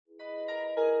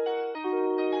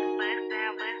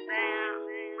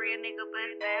nigga,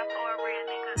 bust down for a real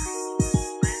nigga.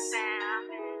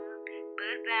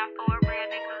 Bust down for a real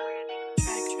nigga.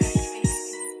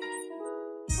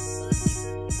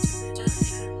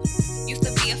 Used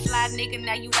to be a fly nigga,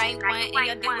 now you ain't one. And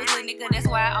your dick was a nigga, that's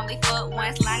why I only fuck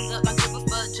once. Line up, don't give a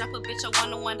fuck, jump a bitch, a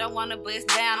one-on-one, don't wanna bust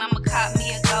down. I'ma cop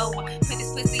me a gold one. Put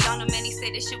this pussy on him and he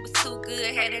said this shit was too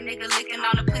good. Had a nigga licking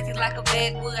on the pussy like a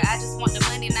backwood. I just want the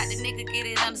money, not the nigga, get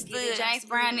it understood. James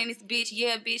Brown in this bitch,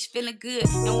 yeah, bitch, feeling good.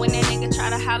 And when that nigga try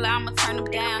to holler, I'ma turn him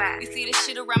down. You see this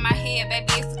shit around my head,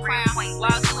 baby, it's a crown.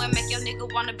 Walk through and make your nigga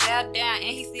wanna bow down.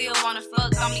 And he still wanna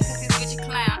fuck on me cause his bitch a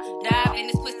clown. Dive in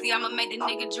this pussy, I'ma make the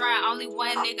nigga drown. Only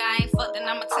one nigga I ain't fucked and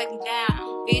I'ma take him down.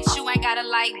 Bitch, you ain't gotta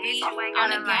like me. On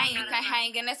the game, you can't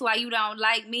hang and that's why you don't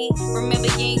like me. Remember,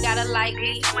 you ain't gotta like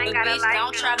me. But bitch,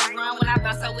 don't try to run when I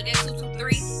bounce up with that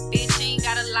 223. Bitch, you ain't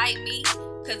gotta like me.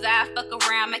 Cause I fuck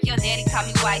around, make your daddy call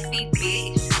me wifey,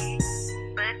 bitch.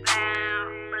 Bust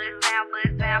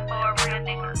down for a real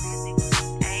nigga.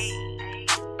 Hey,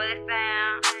 bust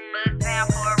down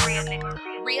for a real nigga.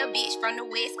 Real bitch from the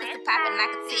west, pussy poppin'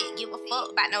 like a tick. Give a fuck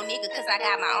about no nigga, cause I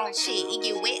got my own shit. It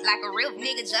get wet like a real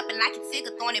nigga, jumping like a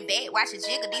tigger, throwing it back, watch it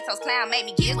jiggle. These toes clown make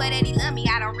me give what that he love me.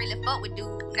 I don't really fuck with dude.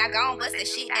 Now go on, bust that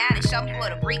shit down and show me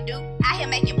what a brick do. I here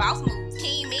making boss moves,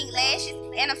 keen mink lashes,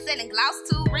 and I'm selling gloss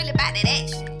too. Really about that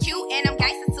action. Cute and I'm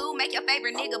gangsta too. Make your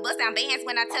favorite nigga bust down bands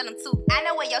when I tell him to. I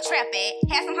know where your trap at.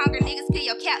 Have some hungry niggas peel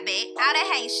your cap back. All that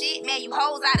ain't shit, man. You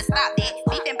hoes oughta stop that.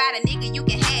 Beefing by the nigga, you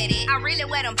can have it. I'm really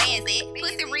where them bands at.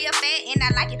 Pussy real fat and I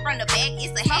like it from the back.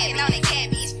 It's a habit on the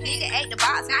cabbage. Nigga ate the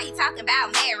box, now he talking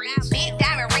about marriage. Big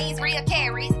diamond rings, real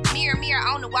carries. Mirror, mirror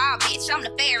on the wall, bitch. I'm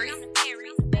the fairies. Real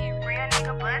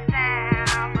nigga, bust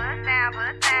down, bust down,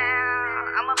 bust down.